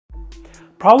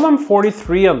Problem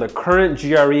 43 on the current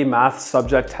GRE Math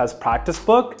Subject Test practice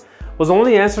book was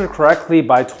only answered correctly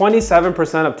by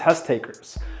 27% of test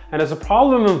takers. And it's a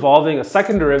problem involving a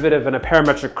second derivative and a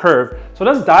parametric curve. So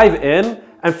let's dive in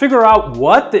and figure out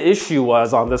what the issue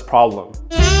was on this problem.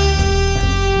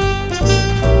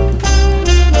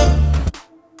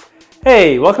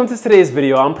 Hey, welcome to today's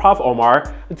video. I'm Prof.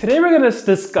 Omar, and today we're going to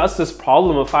discuss this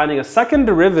problem of finding a second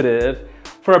derivative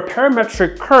for a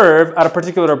parametric curve at a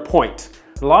particular point.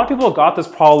 A lot of people got this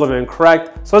problem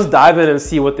incorrect, so let's dive in and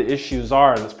see what the issues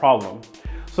are in this problem.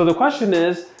 So the question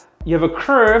is, you have a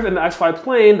curve in the xy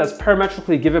plane that's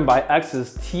parametrically given by x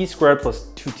is t squared plus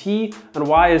 2t, and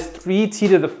y is 3t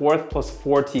to the fourth plus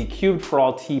 4t cubed for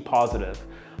all t positive.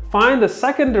 Find the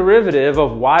second derivative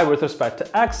of y with respect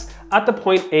to x at the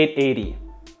point 880.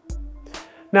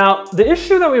 Now, the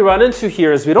issue that we run into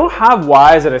here is we don't have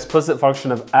y as an explicit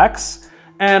function of x.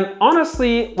 And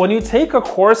honestly, when you take a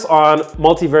course on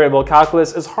multivariable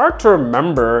calculus, it's hard to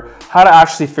remember how to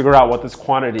actually figure out what this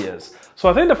quantity is. So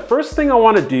I think the first thing I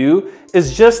want to do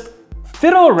is just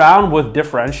fiddle around with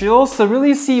differentials to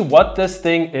really see what this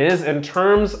thing is in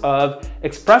terms of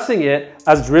expressing it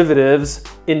as derivatives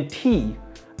in t.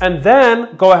 And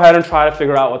then go ahead and try to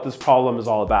figure out what this problem is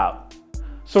all about.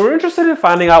 So we're interested in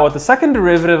finding out what the second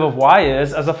derivative of y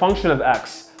is as a function of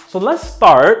x. So let's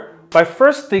start by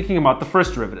first thinking about the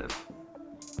first derivative.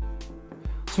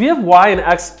 So we have y and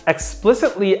x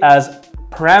explicitly as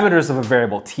parameters of a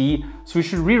variable t. So we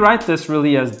should rewrite this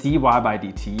really as dy by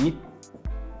dt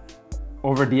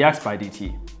over dx by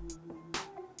dt.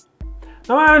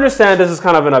 Now I understand this is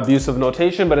kind of an abusive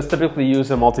notation, but it's typically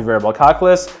used in multivariable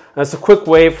calculus. And it's a quick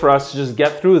way for us to just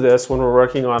get through this when we're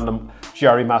working on the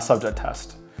GRE Math Subject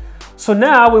Test. So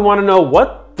now we want to know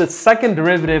what the second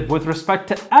derivative with respect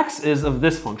to x is of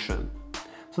this function.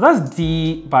 So that's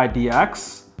d by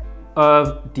dx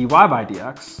of dy by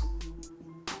dx.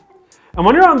 And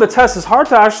when you're on the test, it's hard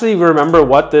to actually remember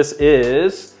what this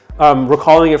is,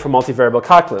 recalling it from multivariable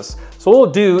calculus. So what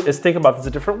we'll do is think about this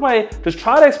a different way. Just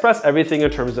try to express everything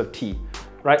in terms of t,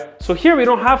 right? So here we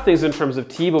don't have things in terms of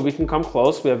t, but we can come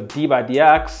close. We have d by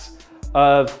dx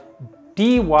of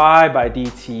dy by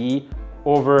dt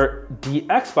over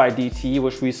dx by dt,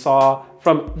 which we saw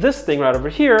from this thing right over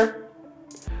here.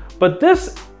 But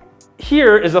this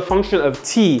here is a function of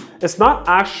t. It's not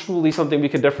actually something we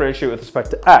can differentiate with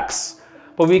respect to x,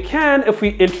 but we can if we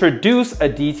introduce a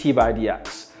dt by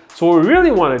dx. So what we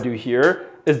really want to do here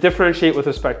is differentiate with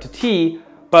respect to t,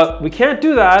 but we can't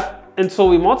do that until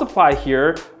we multiply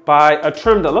here by a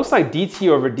term that looks like dt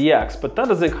over dx, but that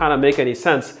doesn't kind of make any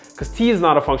sense because t is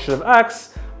not a function of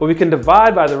x, but we can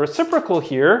divide by the reciprocal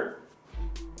here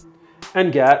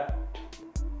and get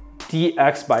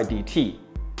dx by dt.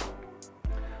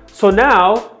 So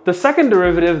now the second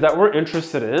derivative that we're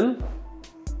interested in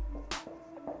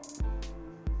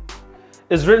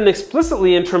is written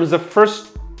explicitly in terms of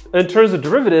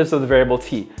derivatives of the variable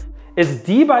t. It's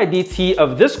d by dt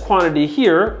of this quantity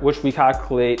here, which we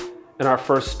calculate in our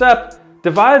first step,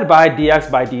 divided by dx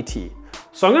by dt.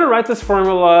 So I'm going to write this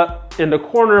formula in the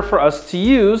corner for us to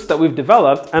use that we've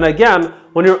developed. And again,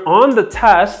 when you're on the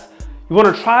test, you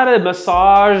want to try to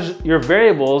massage your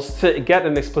variables to get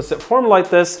an explicit form like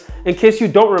this in case you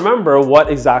don't remember what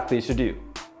exactly to do.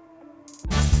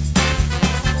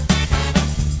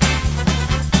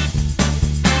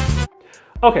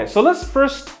 Okay, so let's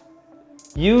first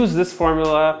use this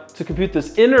formula to compute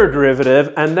this inner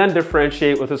derivative and then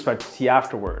differentiate with respect to t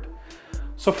afterward.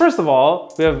 So first of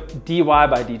all, we have dy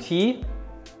by dt,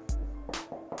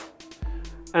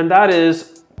 and that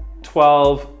is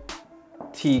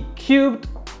 12t cubed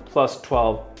plus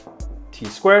 12t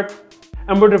squared.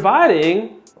 And we're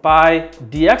dividing by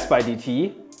dx by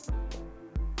dt,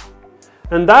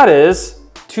 and that is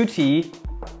 2t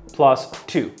plus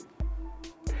 2.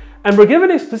 And we're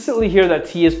given explicitly here that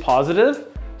t is positive,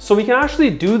 so we can actually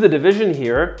do the division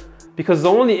here because the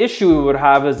only issue we would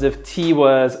have is if t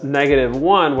was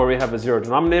 -1 where we have a 0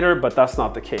 denominator, but that's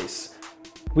not the case.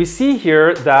 We see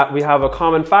here that we have a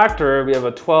common factor. We have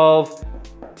a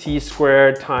 12t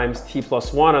squared times t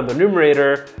plus 1 on the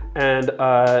numerator and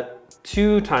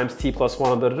 2 times t plus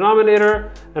 1 on the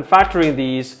denominator. And factoring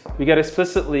these, we get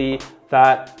explicitly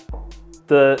that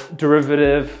the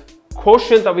derivative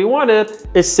quotient that we wanted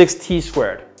is 6t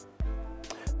squared.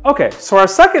 Okay, so our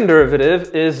second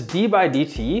derivative is d by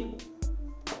dt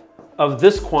of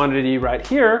this quantity right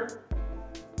here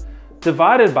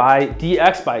divided by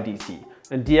dx by dt.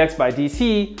 And dx by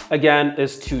dt, again,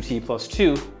 is 2t plus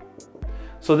 2.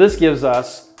 So this gives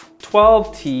us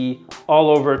 12t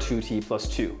all over 2t plus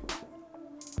 2.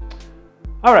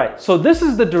 All right, so this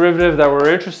is the derivative that we're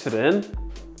interested in.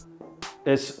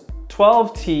 is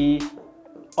 12t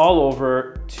all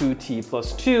over 2t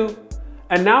plus 2.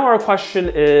 And now our question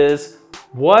is,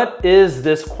 what is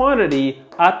this quantity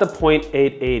at the point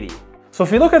 880? So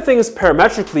if you look at things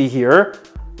parametrically here,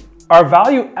 our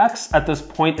value x at this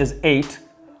point is 8,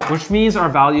 which means our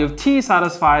value of t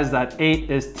satisfies that 8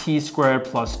 is t squared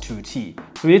plus 2t.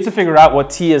 So we need to figure out what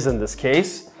t is in this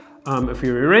case. If we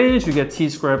rearrange, we get t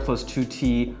squared plus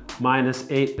 2t minus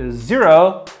 8 is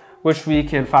 0, which we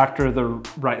can factor the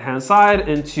right-hand side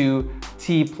into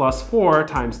t plus 4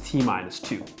 times t minus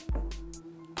 2.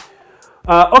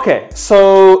 Okay,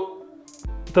 so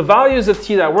the values of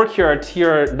t that work here are t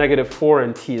are -4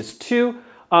 and t is 2,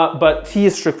 but t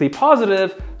is strictly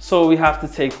positive, so we have to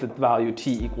take the value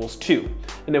t equals 2.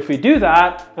 And if we do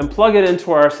that and plug it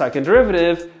into our second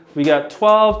derivative, we get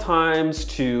 12 times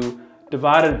 2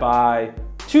 divided by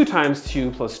 2 times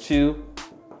 2 plus 2,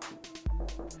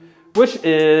 which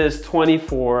is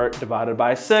 24 divided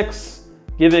by 6,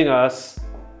 giving us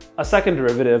a second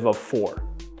derivative of 4.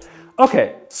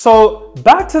 Okay, so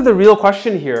back to the real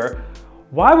question here.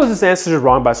 Why was this answer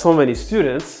wrong by so many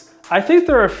students? I think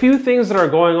there are a few things that are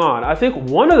going on. I think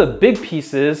one of the big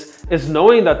pieces is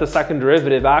knowing that the second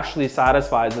derivative actually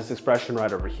satisfies this expression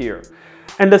right over here.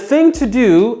 And the thing to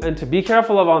do, and to be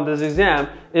careful of on this exam,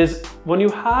 is when you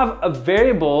have a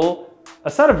variable, a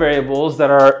set of variables that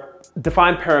are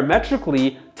defined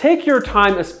parametrically, take your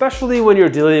time, especially when you're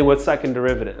dealing with second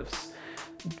derivatives.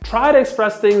 Try to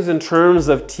express things in terms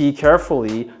of t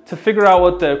carefully to figure out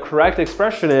what the correct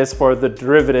expression is for the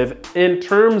derivative in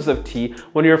terms of t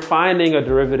when you're finding a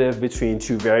derivative between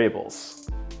two variables.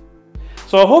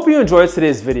 So I hope you enjoyed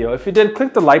today's video. If you did,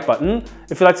 click the like button.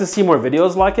 If you'd like to see more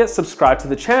videos like it, subscribe to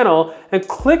the channel and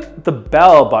click the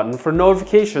bell button for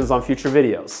notifications on future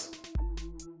videos.